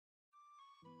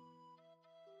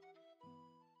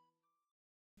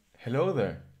Hello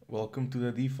there, welcome to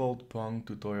the Defold Pong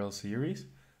tutorial series.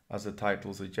 As the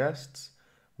title suggests,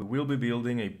 we will be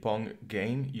building a Pong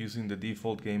game using the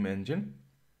default game engine.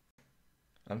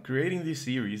 I'm creating this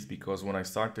series because when I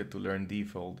started to learn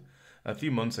default a few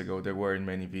months ago, there weren't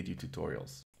many video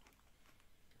tutorials.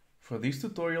 For this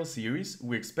tutorial series,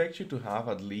 we expect you to have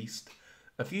at least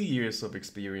a few years of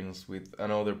experience with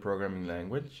another programming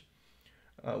language.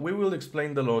 We will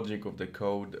explain the logic of the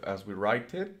code as we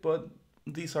write it, but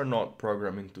these are not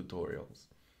programming tutorials.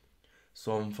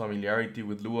 Some familiarity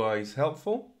with Lua is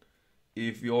helpful.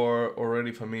 If you're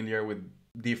already familiar with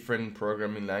different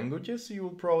programming languages, you will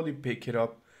probably pick it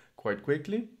up quite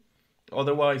quickly.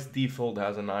 Otherwise, Defold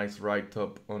has a nice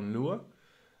write-up on Lua,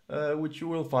 which you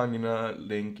will find in a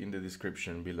link in the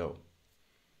description below.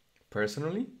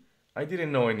 Personally, I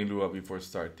didn't know any Lua before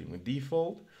starting with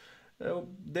Defold.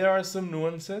 There are some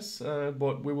nuances,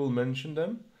 but we will mention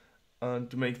them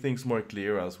to make things more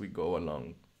clear as we go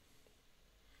along.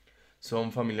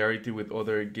 Some familiarity with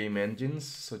other game engines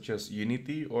such as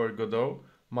Unity or Godot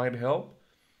might help,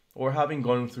 or having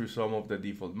gone through some of the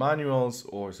default manuals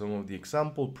or some of the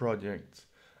example projects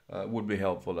would be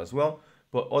helpful as well.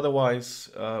 But otherwise,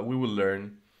 we will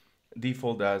learn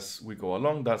default as we go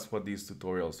along. That's what these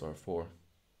tutorials are for.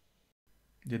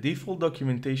 The default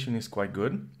documentation is quite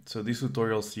good, so this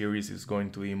tutorial series is going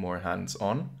to be more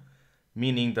hands-on,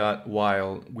 meaning that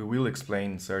while we will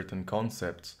explain certain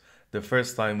concepts the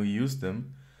first time we use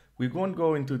them, we won't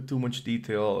go into too much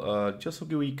detail just so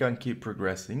we can keep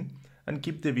progressing and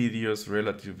keep the videos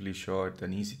relatively short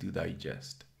and easy to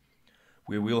digest.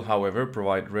 We will, however,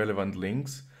 provide relevant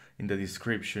links in the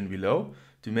description below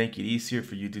to make it easier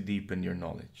for you to deepen your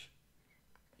knowledge.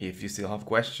 If you still have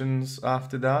questions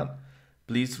after that,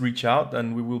 please reach out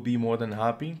and we will be more than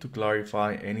happy to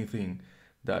clarify anything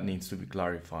that needs to be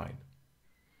clarified.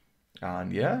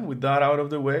 And yeah, with that out of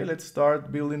the way, let's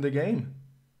start building the game.